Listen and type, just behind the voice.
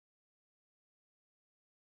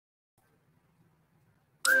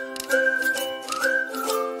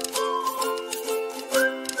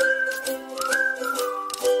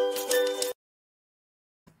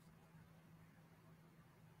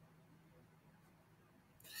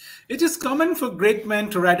It is common for great men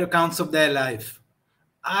to write accounts of their life.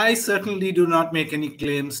 I certainly do not make any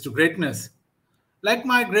claims to greatness. Like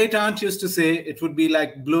my great aunt used to say, it would be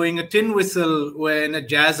like blowing a tin whistle when a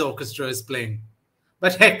jazz orchestra is playing.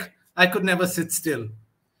 But heck, I could never sit still.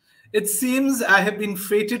 It seems I have been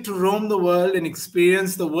fated to roam the world and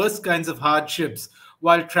experience the worst kinds of hardships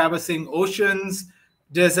while traversing oceans,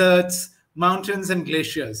 deserts, mountains, and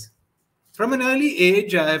glaciers. From an early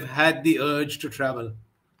age, I have had the urge to travel.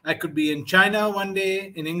 I could be in China one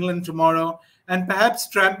day, in England tomorrow, and perhaps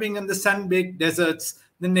tramping in the sun-baked deserts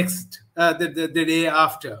the day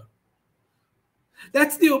after.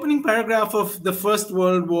 That's the opening paragraph of the First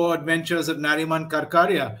World War adventures of Nariman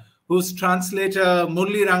Karkaria, whose translator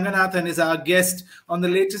Murali Ranganathan is our guest on the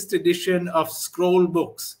latest edition of Scroll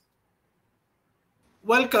Books.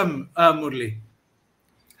 Welcome, Murali.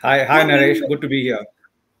 Hi, Naresh. Good to be here.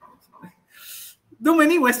 Though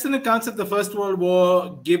many Western accounts of the First World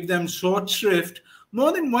War give them short shrift,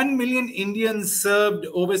 more than 1 million Indians served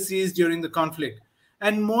overseas during the conflict,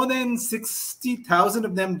 and more than 60,000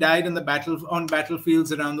 of them died on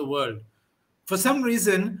battlefields around the world. For some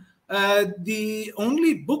reason, the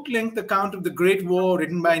only book-length account of the Great War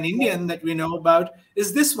written by an Indian that we know about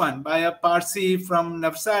is this one by a Parsi from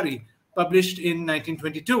Navsari, published in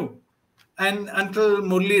 1922. And until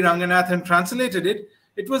Murali Ranganathan translated it,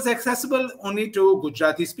 it was accessible only to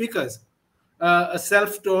Gujarati speakers. A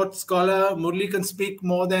self-taught scholar, Murali can speak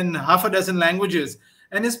more than half a dozen languages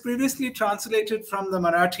and has previously translated from the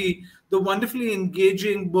Marathi the wonderfully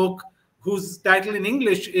engaging book whose title in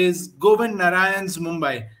English is Govind Narayan's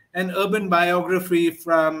Mumbai, an urban biography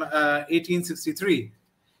from 1863.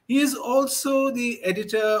 He is also the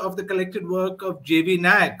editor of the collected work of J.V.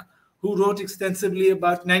 Nayak, who wrote extensively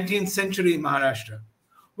about 19th century Maharashtra.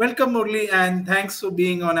 Welcome, Murali, and thanks for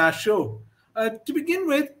being on our show. To begin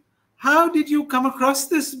with, how did you come across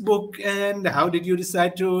this book and how did you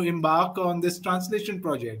decide to embark on this translation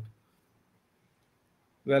project?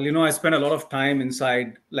 Well, I spend a lot of time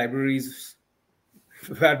inside libraries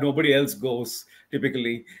where nobody else goes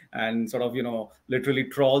typically, and sort of, literally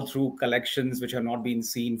trawl through collections which have not been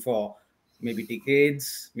seen for maybe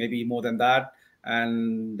decades, maybe more than that.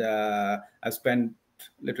 And I've spent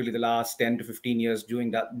literally the last 10 to 15 years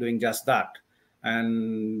doing just that.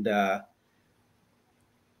 And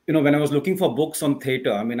when I was looking for books on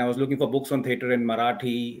theater, I was looking for books on theater in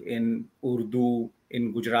Marathi, in Urdu,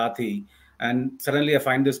 in Gujarati, and suddenly I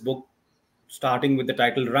find this book starting with the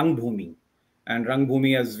title Rangbhumi. And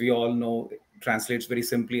Rangbhumi, as we all know, translates very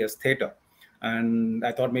simply as theater. And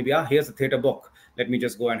I thought maybe, here's a theater book. Let me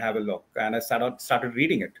just go and have a look. And I started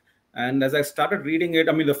reading it. And as I started reading it,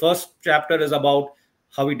 the first chapter is about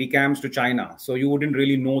how he decamps to China. So you wouldn't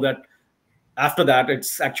really know that after that,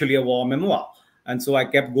 it's actually a war memoir. And so I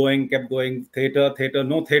kept going, theater,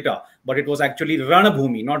 no theater, but it was actually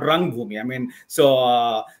Ranabhumi, not Rangbhumi. So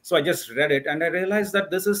I just read it and I realized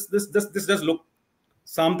that this does look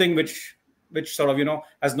something which sort of,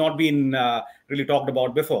 has not been really talked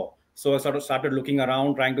about before. So I sort of started looking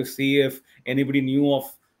around, trying to see if anybody knew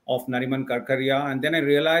of Nariman Karkaria. And then I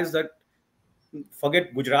realized that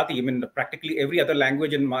forget Gujarati, practically every other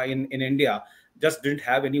language in India just didn't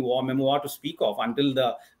have any war memoir to speak of until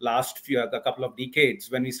the last a couple of decades,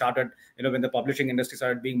 when we started, when the publishing industry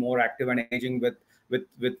started being more active and engaging with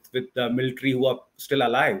the military who are still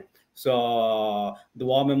alive. So the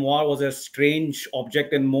war memoir was a strange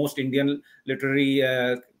object in most Indian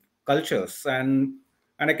literary cultures, and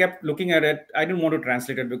I kept looking at it. I didn't want to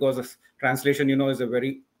translate it because translation, is a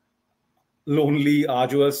very lonely,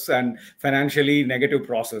 arduous, and financially negative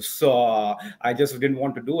process. So I just didn't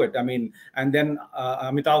want to do it. And then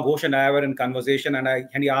Amitav Ghosh and I were in conversation,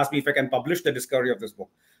 and he asked me if I can publish the discovery of this book.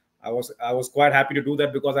 I was quite happy to do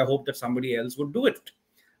that because I hoped that somebody else would do it.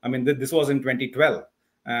 This was in 2012,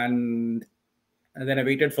 and then I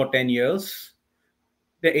waited for 10 years,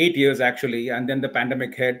 the 8 years actually, and then the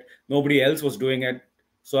pandemic hit. Nobody else was doing it,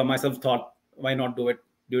 so I myself thought, why not do it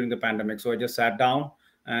during the pandemic? So I just sat down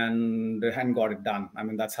and got it done.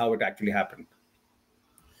 That's how it actually happened.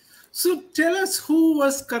 So tell us, who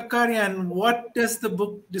was Karkaria and what does the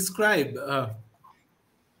book describe?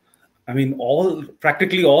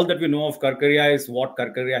 Practically all that we know of Karkaria is what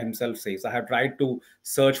Karkaria himself says. I have tried to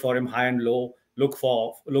search for him high and low, look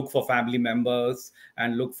for family members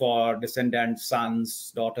and look for descendants,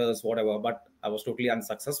 sons, daughters, whatever, but I was totally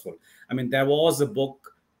unsuccessful. There was a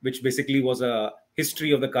book which basically was a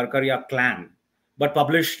history of the Karkaria clan, but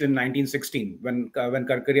published in 1916 when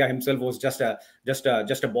Karkaria himself was just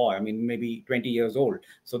a boy. Maybe 20 years old.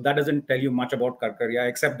 So that doesn't tell you much about Karkaria,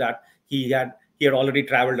 except that he had already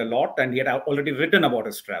traveled a lot and he had already written about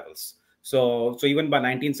his travels. So even by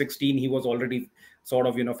 1916, he was already sort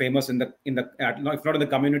of famous in the if not in the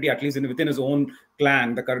community, at least within his own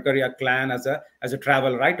clan, the Karkaria clan, as a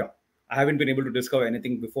travel writer. I haven't been able to discover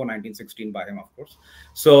anything before 1916 by him, of course.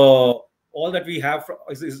 So all that we have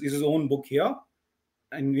is his own book here,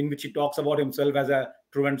 and in which he talks about himself as a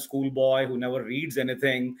truant schoolboy who never reads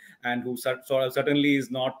anything, and who certainly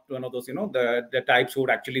is not one of those, the types who would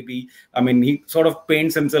actually be. I mean, he sort of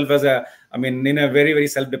paints himself as in a very, very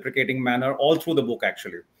self-deprecating manner all through the book,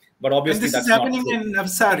 actually. But And obviously, this is that's not happening true. in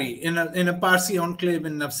Navsari, in a Parsi enclave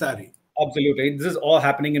in Navsari. Absolutely, this is all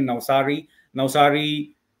happening in Navsari.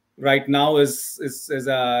 Navsari right now is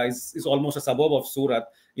almost a suburb of Surat.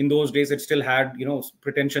 In those days, it still had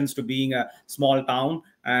pretensions to being a small town,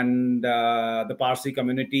 and the Parsi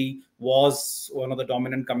community was one of the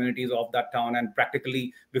dominant communities of that town. And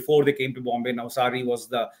practically before they came to Bombay, Navsari was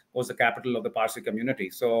the capital of the Parsi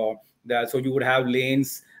community. So you would have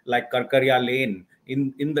lanes like Karkaria Lane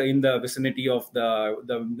in the vicinity of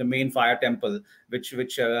the main fire temple, which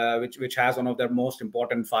has one of the most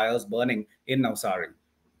important fires burning in Navsari.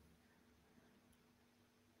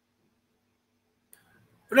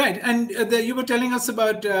 Right, and you were telling us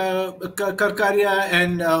about Karkaria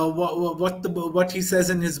and what he says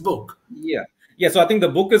in his book. Yeah. So I think the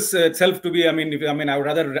book is itself to be. I would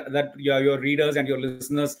rather that your readers and your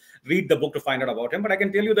listeners read the book to find out about him. But I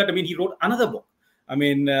can tell you that he wrote another book.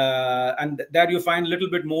 And there you find a little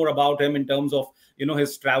bit more about him in terms of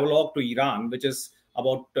his travelogue to Iran, which is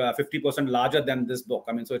about 50% larger than this book.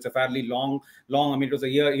 So it's a fairly long. It was a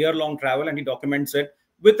year-long travel, and he documents it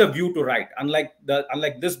with a view to write. Unlike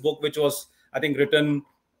this book, which was, I think, written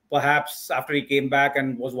perhaps after he came back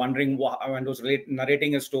and was wondering and was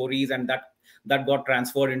narrating his stories, and that got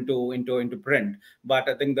transferred into print. But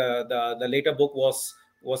I think the later book was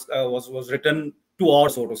written to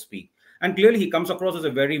order, so to speak. And clearly he comes across as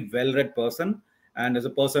a very well-read person, and as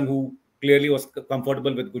a person who clearly was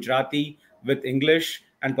comfortable with Gujarati, with English,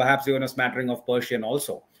 and perhaps even a smattering of Persian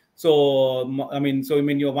also. So one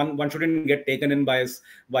shouldn't get taken in by his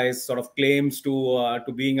sort of claims to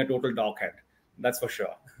being a total doghead. That's for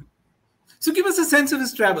sure. So give us a sense of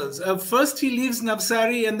his travels. First, he leaves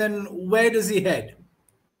Navsari, and then where does he head?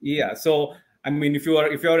 Yeah. So if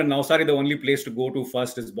you're in Navsari, the only place to go to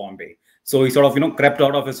first is Bombay. So he sort of crept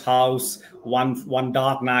out of his house one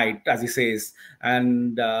dark night, as he says,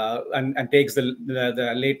 and takes the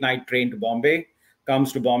late night train to Bombay,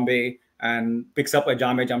 comes to Bombay and picks up a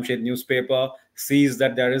Jame Jamshed newspaper, sees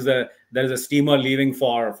that there is a steamer leaving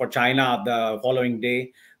for China the following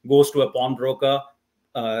day, goes to a pawnbroker,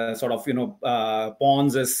 pawns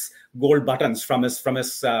his gold buttons from his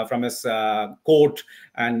coat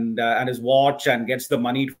and his watch, and gets the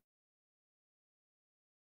money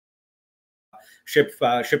ship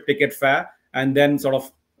ticket fare, and then sort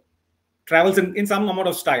of travels in some amount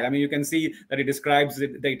of style. You can see that he describes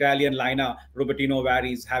the Italian liner Robertino, where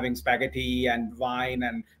he's having spaghetti and wine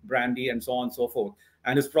and brandy and so on and so forth.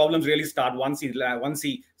 And his problems really start once he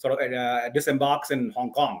sort of disembarks in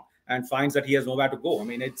Hong Kong and finds that he has nowhere to go.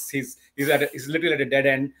 He's literally at a dead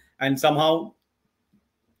end, and somehow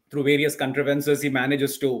through various contrivances he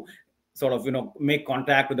manages to sort of make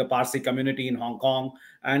contact with the Parsi community in Hong Kong,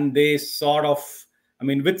 and they sort of,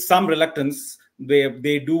 with some reluctance,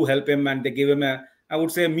 they do help him, and they give him I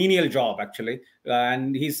would say a menial job, actually.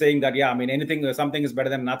 And he's saying that something is better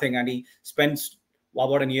than nothing, and he spends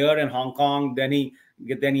about a year in Hong Kong. Then he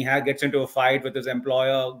gets into a fight with his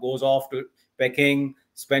employer, goes off to Peking,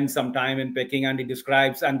 spends some time in Peking, and he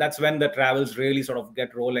describes, and that's when the travels really sort of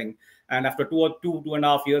get rolling. And after two and a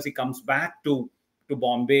half years, he comes back to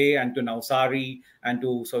Bombay and to Navsari and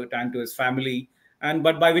to his family.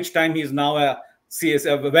 But by which time he's now a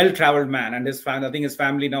well-traveled man, and I think his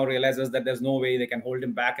family now realizes that there's no way they can hold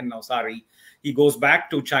him back in Navsari. He goes back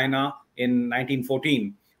to China in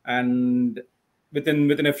 1914, and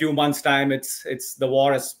within a few months' time, it's the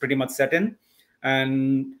war is pretty much set in,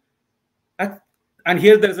 and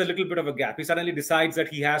here there's a little bit of a gap. He suddenly decides that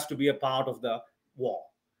he has to be a part of the war.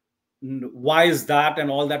 Why is that? And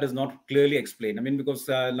all that is not clearly explained. Because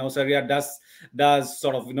Navsari does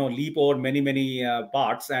sort of leap over many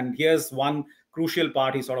parts, and here's one crucial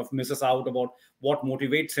part he sort of misses out about what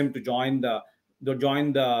motivates him to join the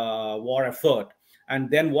war effort, and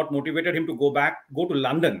then what motivated him to go to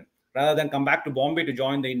London rather than come back to Bombay to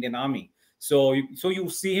join the Indian Army. So you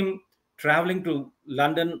see him traveling to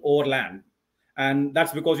London overland. And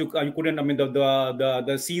that's because you couldn't.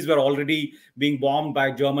 The seas were already being bombed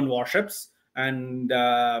by German warships, and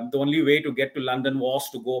the only way to get to London was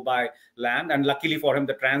to go by land. And luckily for him,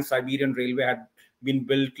 the Trans-Siberian Railway had been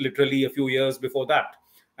built literally a few years before that.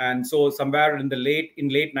 And so somewhere in late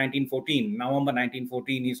 1914, November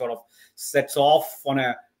 1914, he sort of sets off on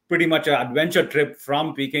a pretty much an adventure trip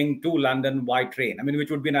from Peking to London by train. I mean, which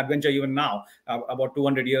would be an adventure even now, about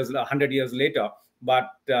 200 years, 100 years later. But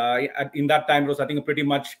in that time, it was, I think, a pretty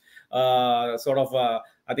much I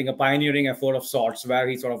think, a pioneering effort of sorts, where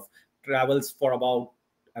he sort of travels for about,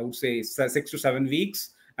 I would say, 6 to 7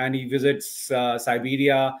 weeks, and he visits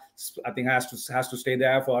Siberia. I think has to stay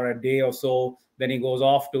there for a day or so. Then he goes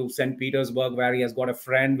off to St. Petersburg, where he has got a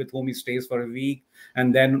friend with whom he stays for a week,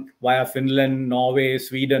 and then via Finland, Norway,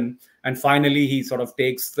 Sweden, and finally he sort of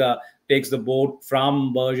takes the boat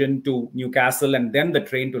from Bergen to Newcastle, and then the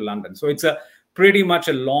train to London. So it's a pretty much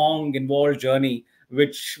a long, involved journey,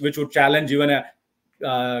 which would challenge even a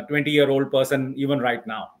 20-year-old person even right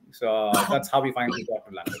now. So that's how we finally got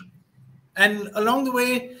to London. And along the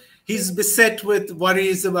way, he's beset with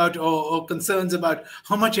worries about or concerns about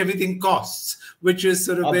how much everything costs, which is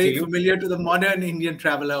sort of Absolutely. very familiar to the modern Indian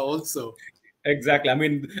traveler also. Exactly. I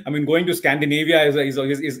mean, going to Scandinavia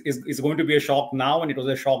is going to be a shock now, and it was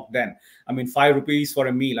a shock then. I mean, 5 rupees for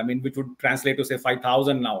a meal, I mean, which would translate to say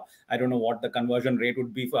 5,000 now. I don't know what the conversion rate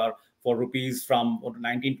would be for rupees from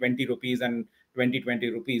 1920 rupees and 2020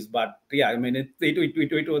 rupees. But yeah, I mean,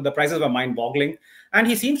 the prices were mind-boggling, and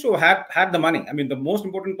he seems to have had the money. I mean, the most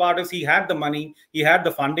important part is he had the money, he had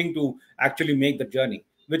the funding to actually make the journey,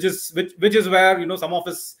 which is where, you know, some of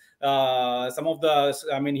the,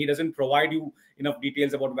 I mean, he doesn't provide you enough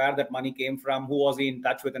details about where that money came from, who was he in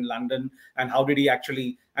touch with in London, and how did he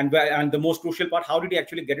actually, and the most crucial part, how did he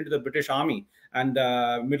actually get into the British Army and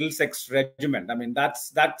Middlesex Regiment. I mean,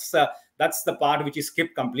 that's the part which he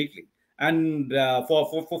skipped completely. And for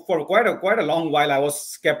quite a long while, I was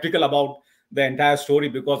skeptical about the entire story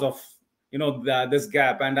because of, you know, this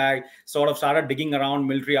gap, and I sort of started digging around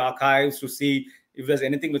military archives to see if there's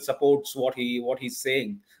anything which supports what he's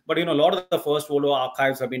saying. But, you know, a lot of the First World War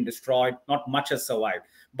archives have been destroyed. Not much has survived.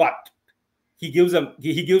 But he gives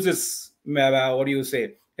his what do you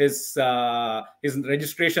say, his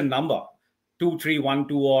registration number,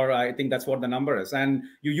 2312, or I think that's what the number is. And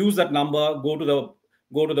you use that number, go to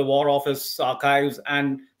the War Office archives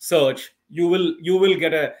and search. You will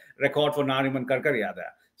get a record for Nariman Karkaria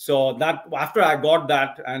there. So that, after I got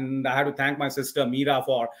that, and I had to thank my sister Meera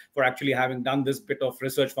for actually having done this bit of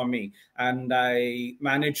research for me, and I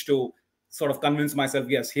managed to sort of convince myself,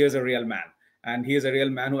 yes, here's a real man, and he is a real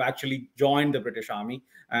man who actually joined the British Army,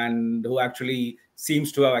 and who actually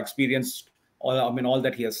seems to have experienced all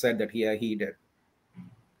that he has said that he did.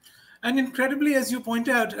 And incredibly, as you point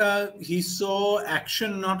out, he saw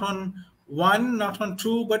action not on one, not on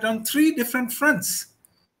two, but on 3 different fronts.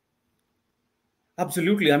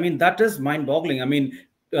 Absolutely. I mean, that is mind-boggling. I mean,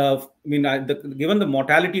 given the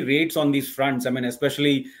mortality rates on these fronts, I mean,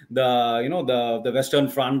 especially the Western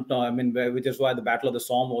Front, I mean, which is why the Battle of the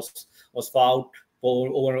Somme was fought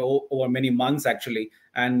for over many months actually,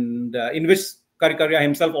 and in which Karkaria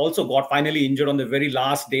himself also got finally injured on the very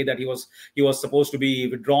last day that he was supposed to be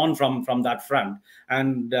withdrawn from that front,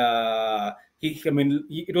 and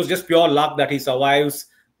it was just pure luck that he survives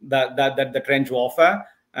the trench warfare,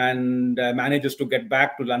 and manages to get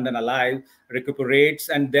back to London alive, recuperates,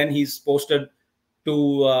 and then he's posted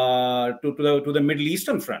to the Middle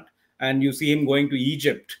Eastern front, and you see him going to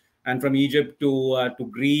Egypt, and from Egypt to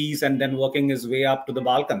Greece, and then working his way up to the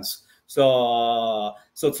Balkans. So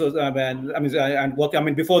before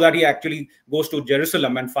that, he actually goes to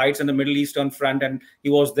Jerusalem and fights in the Middle Eastern front, and he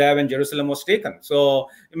was there when Jerusalem was taken. So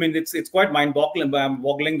I mean, it's quite mind-boggling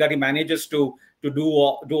that he manages to do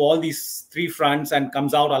all these 3 fronts and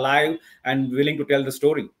comes out alive and willing to tell the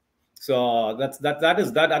story. So that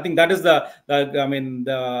is I think that is the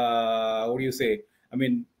what do you say? I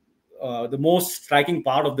mean, the most striking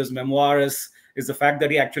part of this memoir is the fact that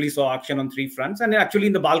he actually saw action on 3 fronts, and actually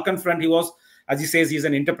in the Balkan front, he was, as he says, he's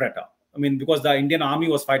an interpreter. I mean, because the Indian army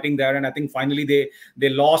was fighting there, and I think finally they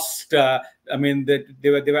lost. I mean, they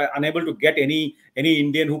were unable to get any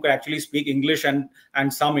Indian who could actually speak English and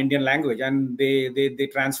some Indian language, and they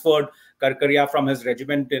transferred Karkaria from his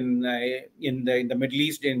regiment in the Middle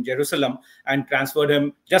East in Jerusalem, and transferred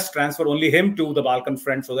only him to the Balkan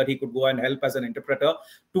front, so that he could go and help as an interpreter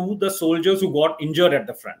to the soldiers who got injured at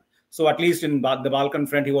the front. So at least in the Balkan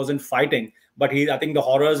front, he wasn't fighting, but I think the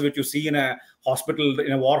horrors which you see in a hospital,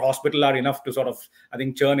 in a war hospital, are enough to sort of, I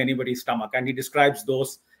think, churn anybody's stomach. And he describes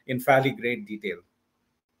those in fairly great detail.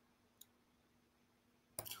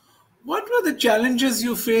 What were the challenges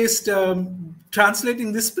you faced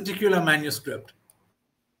translating this particular manuscript?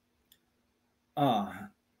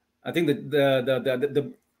 I think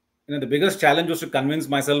that the biggest challenge was to convince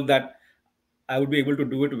myself that I would be able to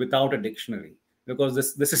do it without a dictionary. because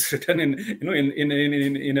this is written in,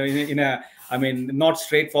 in a, I mean, not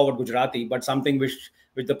straightforward Gujarati, but something which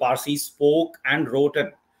the Parsi spoke and wrote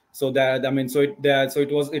in. So that, I mean, so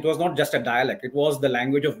it was not just a dialect; it was the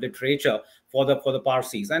language of literature for the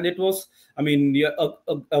Parsis, and it was, I mean, yeah,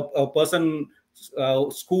 a person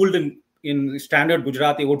schooled in standard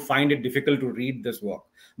Gujarati would find it difficult to read this work,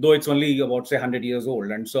 though it's only about, say, 100 years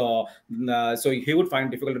old. And so he would find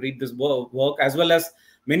it difficult to read this work, as well as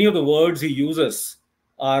many of the words he uses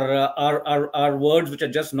are words which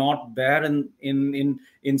are just not there in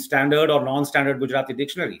standard or non-standard Gujarati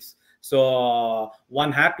dictionaries. So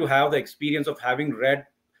one had to have the experience of having read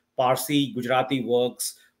Parsi Gujarati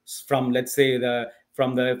works from, let's say,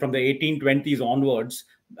 from the 1820s onwards,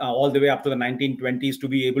 all the way up to the 1920s, to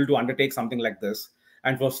be able to undertake something like this.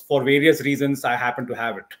 And for various reasons, I happen to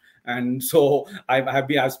have it. And so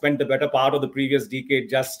I've spent the better part of the previous decade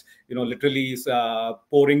just, literally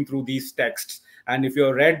pouring through these texts. And if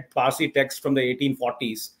you read Parsi text from the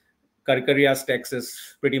 1840s, Karkaria's text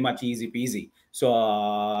is pretty much easy peasy. So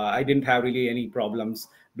I didn't have really any problems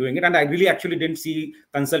doing it, and I really actually didn't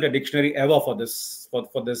consult a dictionary ever for this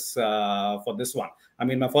one. I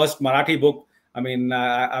mean, my first Marathi book, I mean,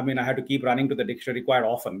 I had to keep running to the dictionary quite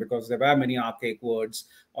often because there were many archaic words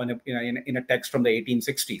in a text from the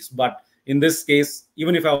 1860s. But in this case,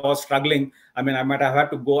 even if I was struggling, I mean, I might have had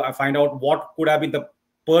to go and find out what could have been the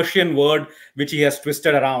Persian word which he has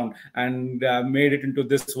twisted around and made it into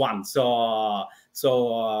this one. So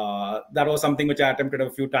that was something which I attempted a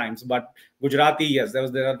few times. But Gujarati, yes,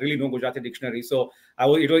 there are really no Gujarati dictionary. So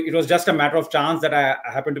it was just a matter of chance that I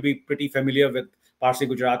happened to be pretty familiar with Parsi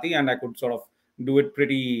Gujarati, and I could sort of do it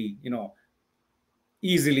pretty,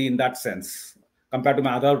 easily in that sense, compared to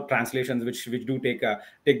my other translations, which do take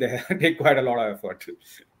quite a lot of effort.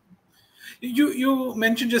 You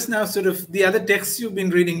mentioned just now sort of the other texts you've been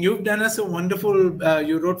reading. You've done us a wonderful,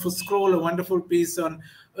 you wrote for Scroll a wonderful piece on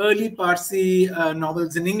early Parsi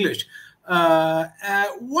novels in English.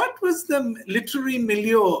 What was the literary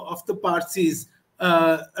milieu of the Parsis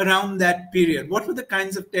around that period? What were the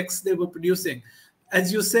kinds of texts they were producing?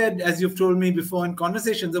 As you said, as you've told me before in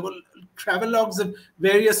conversations, there were travelogues of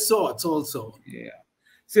various sorts also. Yeah.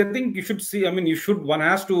 See, I think you should see, I mean, one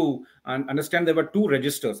has to understand there were two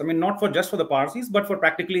registers. I mean, not just for the Parsis, but for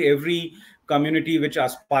practically every community which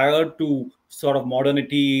aspired to sort of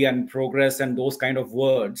modernity and progress and those kind of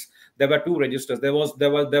words. There were two registers. There was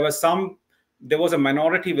a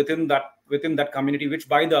minority within that community, which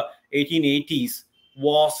by the 1880s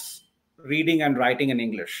was reading and writing in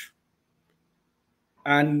English.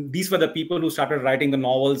 And these were the people who started writing the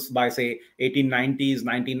novels by, say, 1890s,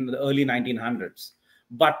 early 1900s.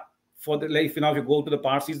 But if you go to the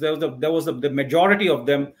Parsis, the majority of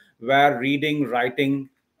them were reading, writing,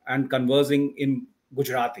 and conversing in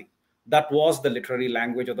Gujarati. That was the literary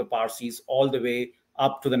language of the Parsis all the way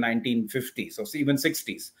up to the 1950s or even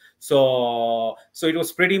 60s. So it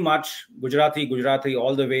was pretty much Gujarati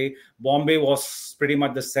all the way. Bombay was pretty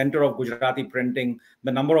much the center of Gujarati printing.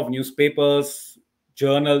 The number of newspapers,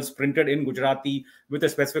 journals printed in Gujarati with a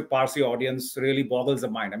specific Parsi audience really boggles the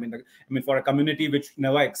mind. I mean, for a community which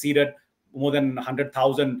never exceeded more than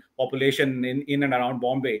 100,000 population in and around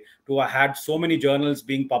Bombay, to have had so many journals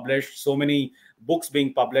being published, so many books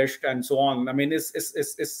being published, and so on. I mean, is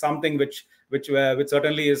something which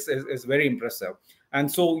certainly is very impressive. And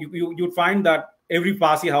so you'd find that every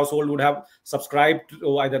Parsi household would have subscribed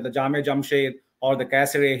to either the Jame Jamshed or the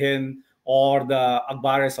Kaisar-e-Hind or the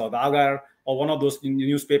Akhbar-e-Saudagar, or one of those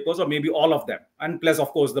newspapers, or maybe all of them. And plus, of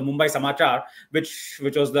course, the Mumbai Samachar, which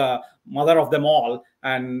was the mother of them all,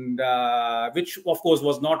 and which, of course,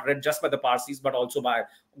 was not read just by the Parsis, but also by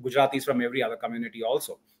Gujaratis from every other community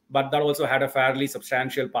also. But that also had a fairly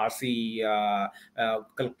substantial Parsi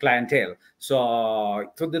clientele.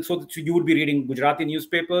 So you would be reading Gujarati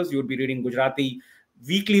newspapers, you would be reading Gujarati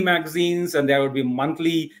weekly magazines, and there would be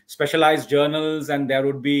monthly specialized journals, and there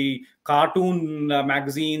would be cartoon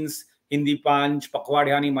magazines, Hindi Punch,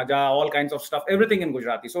 Pakwadhyani Maja, all kinds of stuff, everything in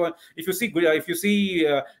Gujarati. So if you see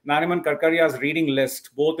Nariman Karkaria's reading list,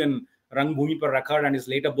 both in Rang Bhumi Par Rakhad and his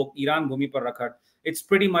later book Iran Bhumi Par Rakhad, it's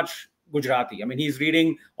pretty much Gujarati. I mean, he's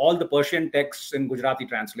reading all the Persian texts in Gujarati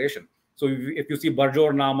translation. So if you see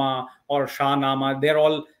Barjor Nama or Shah Nama, they're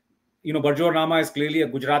all, Barjor Nama is clearly a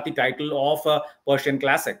Gujarati title of a Persian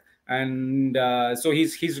classic. And so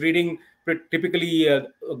he's reading typically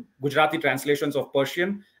Gujarati translations of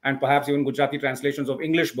Persian, and perhaps even Gujarati translations of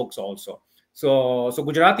English books also. So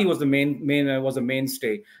Gujarati was the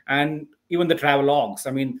mainstay, and even the travelogues.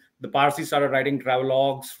 I mean, the Parsi started writing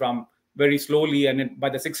travelogues from very slowly, and by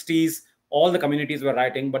the 60s, all the communities were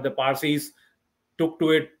writing, but the Parsis took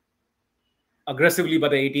to it aggressively by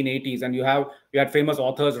the 1880s, and you had famous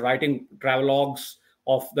authors writing travelogues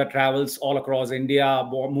of the travels all across India,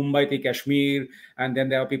 Mumbai to Kashmir, and then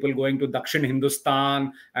there were people going to Dakshin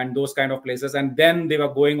Hindustan and those kind of places, and then they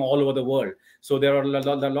were going all over the world. So there are a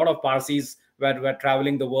lot of Parsis were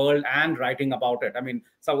traveling the world and writing about it. I mean,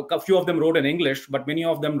 so a few of them wrote in English, but many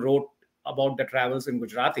of them wrote about the travels in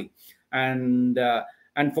Gujarati. And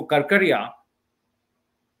for Karkaria,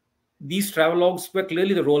 these travelogues were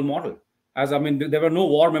clearly the role model. As I mean, there were no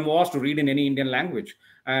war memoirs to read in any Indian language,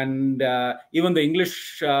 and even the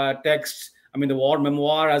English texts. I mean, the war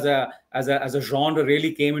memoir as a genre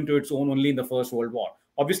really came into its own only in the First World War.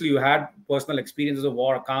 Obviously, you had personal experiences of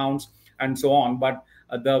war accounts and so on, but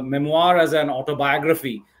the memoir as an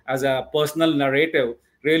autobiography, as a personal narrative,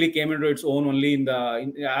 really came into its own only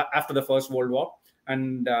after the First World War.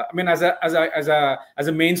 And I mean, as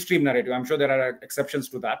a mainstream narrative, I'm sure there are exceptions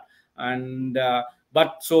to that. And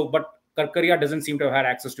but Karkaria doesn't seem to have had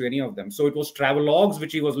access to any of them. So it was travelogues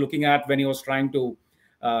which he was looking at when he was trying to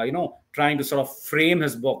sort of frame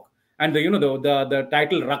his book. And the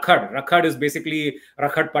title Rakhad is basically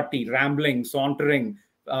Rakhad Patti, rambling, sauntering.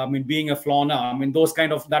 I mean, being a flauner. I mean, those are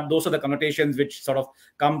the connotations which sort of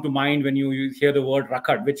come to mind when you hear the word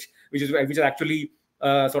Rakhad, which is actually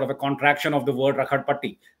sort of a contraction of the word Rakhad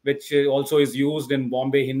Patti, which also is used in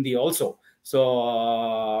Bombay Hindi also.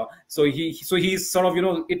 So he's sort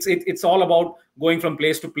of, it's all about going from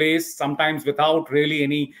place to place, sometimes without really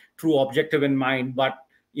any true objective in mind. But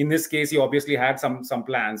in this case, he obviously had some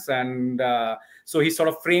plans, and so he sort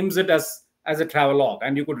of frames it as a travelogue,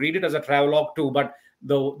 and you could read it as a travelogue too. But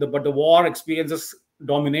the war experiences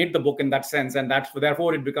dominate the book in that sense, and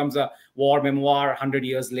therefore it becomes a war memoir 100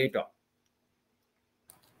 years later.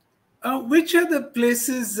 Which are the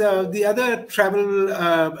places, the other travel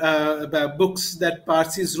books that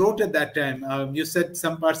Parsis wrote at that time? You said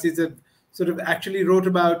some Parsis have sort of actually wrote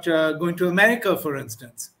about going to America, for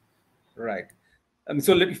instance. Right.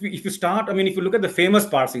 So if you start, I mean, if you look at the famous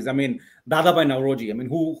Parsis, I mean, Dadabhai Nauroji, I mean,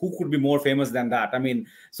 who could be more famous than that? I mean,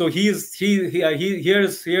 so here's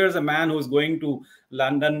a man who's going to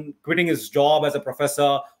London, quitting his job as a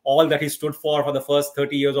professor, all that he stood for the first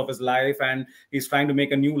 30 years of his life, and he's trying to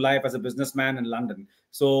make a new life as a businessman in London.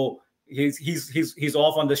 So he's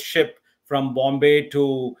off on the ship from Bombay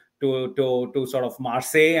to sort of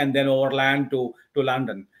Marseille, and then overland to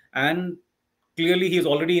London. And clearly, he's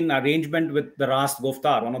already in arrangement with the Rast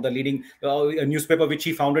Goftar, one of the leading newspaper which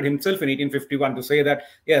he founded himself in 1851, to say that,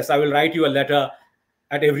 yes, I will write you a letter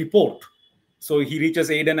at every port. So he reaches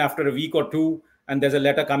Aden after a week or two, and there's a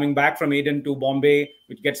letter coming back from Aden to Bombay,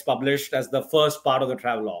 which gets published as the first part of the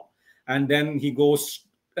travelogue. And then he goes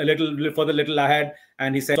a little ahead,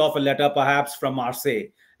 and he sends off a letter perhaps from Marseille.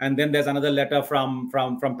 And then there's another letter from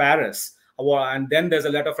Paris. And then there's a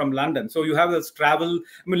letter from London. So you have this travel,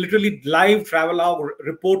 I mean, literally live travelogue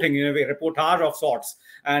reporting, in a way, reportage of sorts.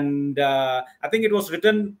 And I think it was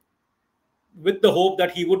written with the hope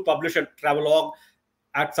that he would publish a travelogue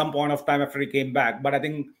at some point of time after he came back. But I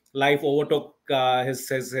think life overtook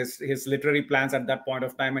his literary plans at that point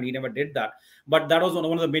of time, and he never did that. But that was one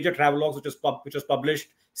of the major travelogues which was published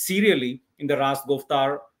serially in the Rast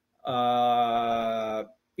Goftar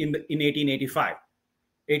in 1855.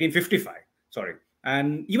 Sorry.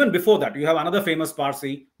 And even before that, you have another famous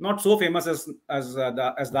Parsi, not so famous as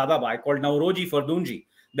Dadabhai, called Nauroji Fardunji.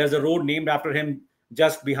 There's a road named after him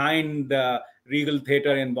just behind the Regal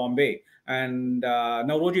Theatre in Bombay. And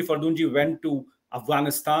Nauroji Fardunji went to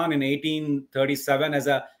Afghanistan in 1837 as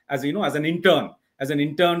an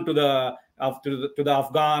intern to the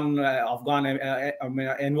Afghan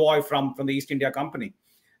envoy from the East India Company.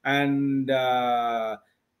 And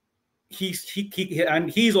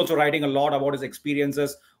he's also writing a lot about his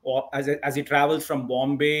experiences, or as he travels from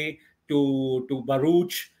Bombay to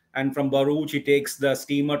Bharuch, and from Bharuch he takes the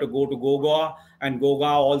steamer to go to Goa, and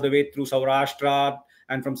Goa all the way through Saurashtra,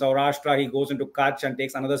 and from Saurashtra he goes into Kutch and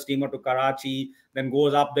takes another steamer to Karachi, then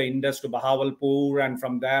goes up the Indus to Bahawalpur, and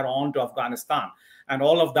from there on to Afghanistan. And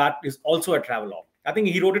all of that is also a travelogue. I think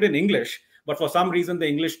he wrote it in English, but for some reason the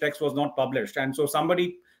English text was not published, and so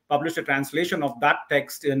somebody published a translation of that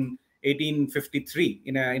text in 1853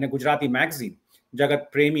 in a Gujarati magazine,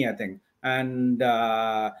 Jagat Premi, I think. And these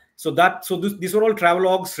were all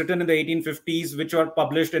travelogues written in the 1850s, which were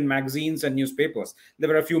published in magazines and newspapers. There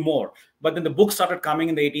were a few more, but then the books started coming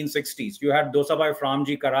in the 1860s. You had Dosabai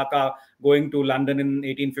Framji Karaka going to London in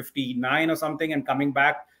 1859 or something, and coming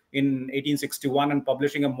back in 1861 and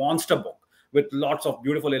publishing a monster book with lots of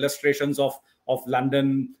beautiful illustrations of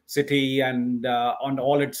London city and on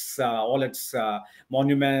all its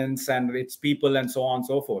monuments and its people and so on and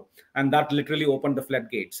so forth. And that literally opened the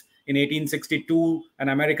floodgates. in 1862, an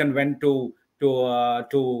American went to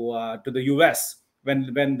the US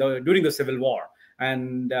during the Civil War,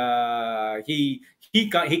 and he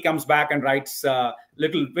comes back and writes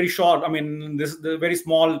little, very short. I mean, this is the very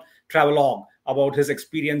small travelogue about his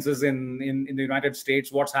experiences in the United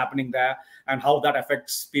States, what's happening there, and how that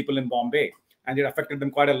affects people in Bombay. And it affected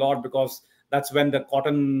them quite a lot, because that's when the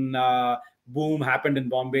cotton boom happened in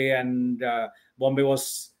Bombay, and Bombay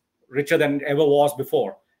was richer than ever was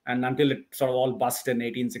before, and until it sort of all bust in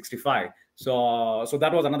 1865. So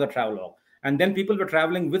that was another travelogue. And then people were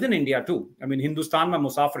traveling within India too. I mean, Hindustan Mein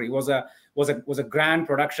Musafiri was a grand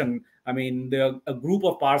production. I mean, a group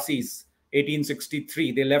of Parsis,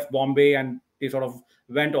 1863, they left Bombay and they sort of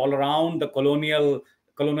went all around the colonial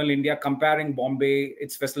India, comparing Bombay,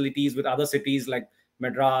 its facilities, with other cities like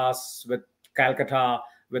Madras, with Calcutta,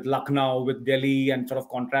 with Lucknow, with Delhi, and sort of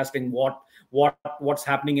contrasting what's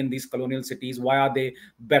happening in these colonial cities. Why are they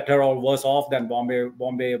better or worse off than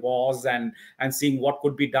Bombay was, and seeing what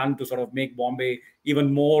could be done to sort of make Bombay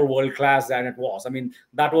even more world class than it was. I mean,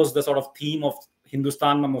 that was the sort of theme of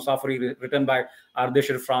Hindustan Mein Musafiri, written by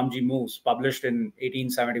Ardeshir Framji Moose, published in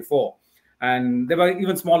 1874. And there were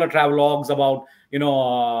even smaller travelogues about,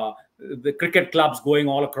 the cricket clubs going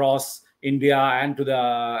all across India and to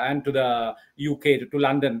the UK, to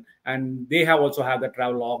London, and they have also had the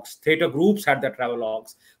travelogues. Theatre groups had their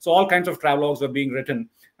travelogues. So all kinds of travelogues were being written,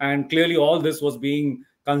 and clearly all this was being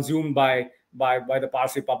consumed by the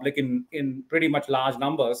Parsi public in pretty much large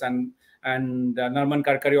numbers. And Nariman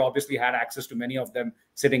Karkaria obviously had access to many of them,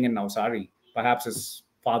 sitting in Navsari, perhaps his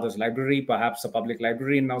father's library, perhaps a public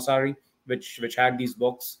library in Navsari, which had these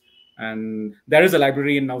books. And there is a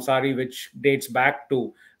library in Navsari which dates back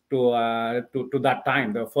to that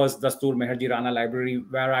time, the first Dastur Meherji Rana library,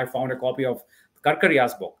 where I found a copy of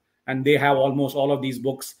Karkaria's book. And they have almost all of these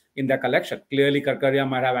books in their collection. Clearly, Karkaria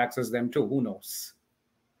might have accessed them too. Who knows?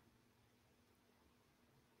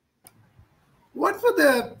 What were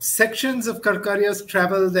the sections of Karkaria's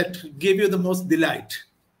travel that gave you the most delight?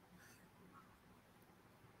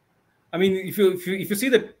 I mean, if you see,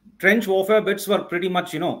 the trench warfare bits were pretty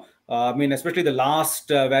much, I mean, especially the last,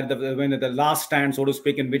 when the last stand, so to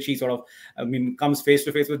speak, in which he sort of, comes face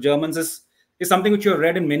to face with Germans, is something which you have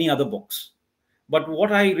read in many other books. But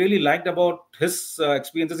what I really liked about his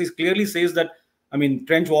experiences, he clearly says that, I mean,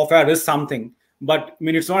 trench warfare is something, but I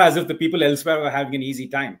mean, it's not as if the people elsewhere were having an easy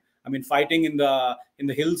time. I mean, fighting in the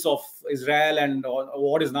hills of Israel and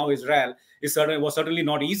what is now Israel was certainly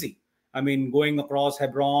not easy. I mean, going across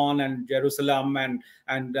Hebron and Jerusalem and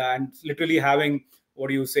literally having, what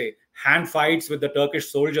do you say, hand fights with the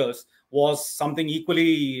Turkish soldiers was something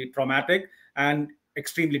equally traumatic and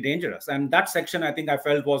extremely dangerous. And that section, I think, I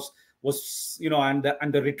felt was and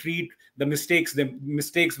the retreat, the mistakes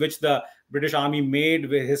which the British Army made,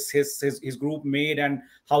 with his group made, and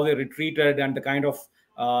how they retreated, and the kind of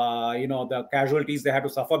the casualties they had to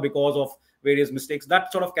suffer because of various mistakes.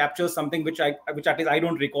 That sort of captures something which at least I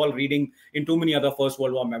don't recall reading in too many other First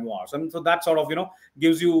World War memoirs. And so that sort of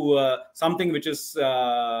gives you something which is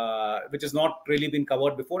not really been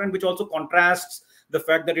covered before, and which also contrasts the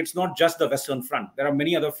fact that it's not just the Western Front. There are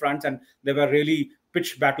many other fronts, and there were really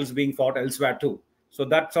pitched battles being fought elsewhere too. So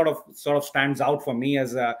that sort of stands out for me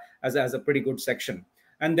as a pretty good section.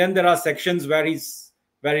 And then there are sections where he's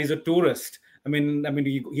a tourist. I mean,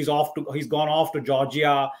 he's gone off to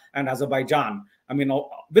Georgia and Azerbaijan. I mean,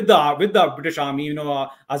 with the British Army,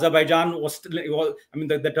 Azerbaijan was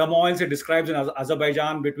the turmoils he describes in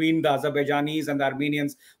Azerbaijan between the Azerbaijanis and the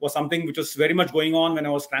Armenians was something which was very much going on when I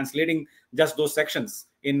was translating just those sections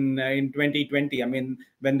in 2020. I mean,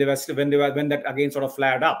 when that again sort of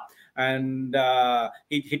flared up. And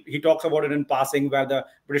he talks about it in passing, where the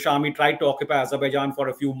British Army tried to occupy Azerbaijan for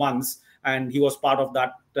a few months, and he was part of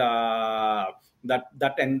that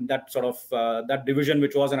division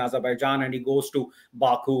which was in Azerbaijan, and he goes to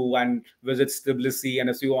Baku and visits Tbilisi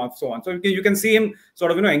and so on. So you can see him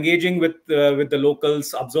sort of engaging with the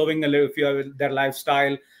locals, observing their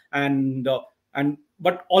lifestyle,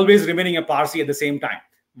 but always remaining a Parsi at the same time,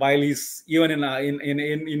 while he's even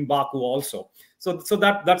in Baku also. So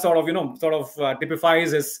that sort of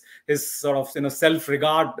typifies his sort of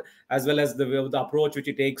self-regard, as well as the approach which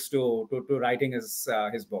he takes to writing his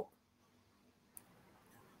book.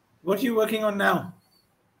 What are you working on now?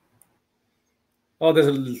 Oh, there's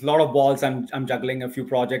a lot of balls. I'm juggling a few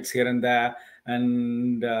projects here and there,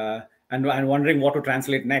 and wondering what to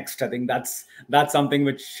translate next. I think that's something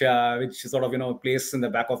which sort of plays in the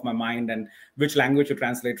back of my mind, and which language to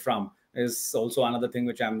translate from is also another thing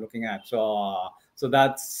which I'm looking at. So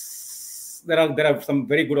there are some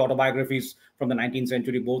very good autobiographies from the 19th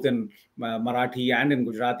century, both in Marathi and in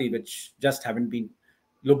Gujarati, which just haven't been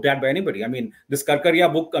looked at by anybody. I mean, this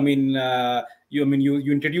Karkaria book, you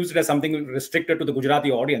introduced it as something restricted to the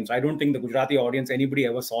Gujarati audience. I don't think the Gujarati audience, anybody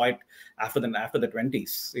ever saw it after the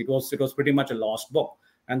 20s. It was pretty much a lost book.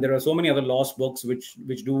 And there are so many other lost books which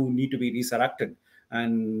do need to be resurrected.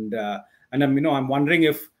 And I'm wondering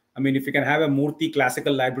if you can have a Murthy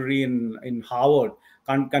classical library in Harvard,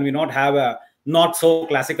 can we not have a not so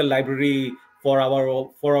classical library for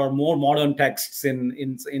our more modern texts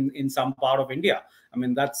in some part of India? I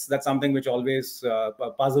mean, that's something which always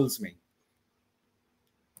puzzles me.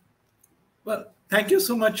 Well, thank you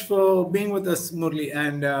so much for being with us, Murali,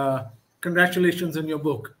 and congratulations on your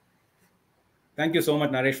book. Thank you so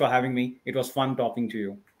much, Naresh, for having me. It was fun talking to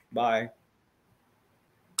you. Bye.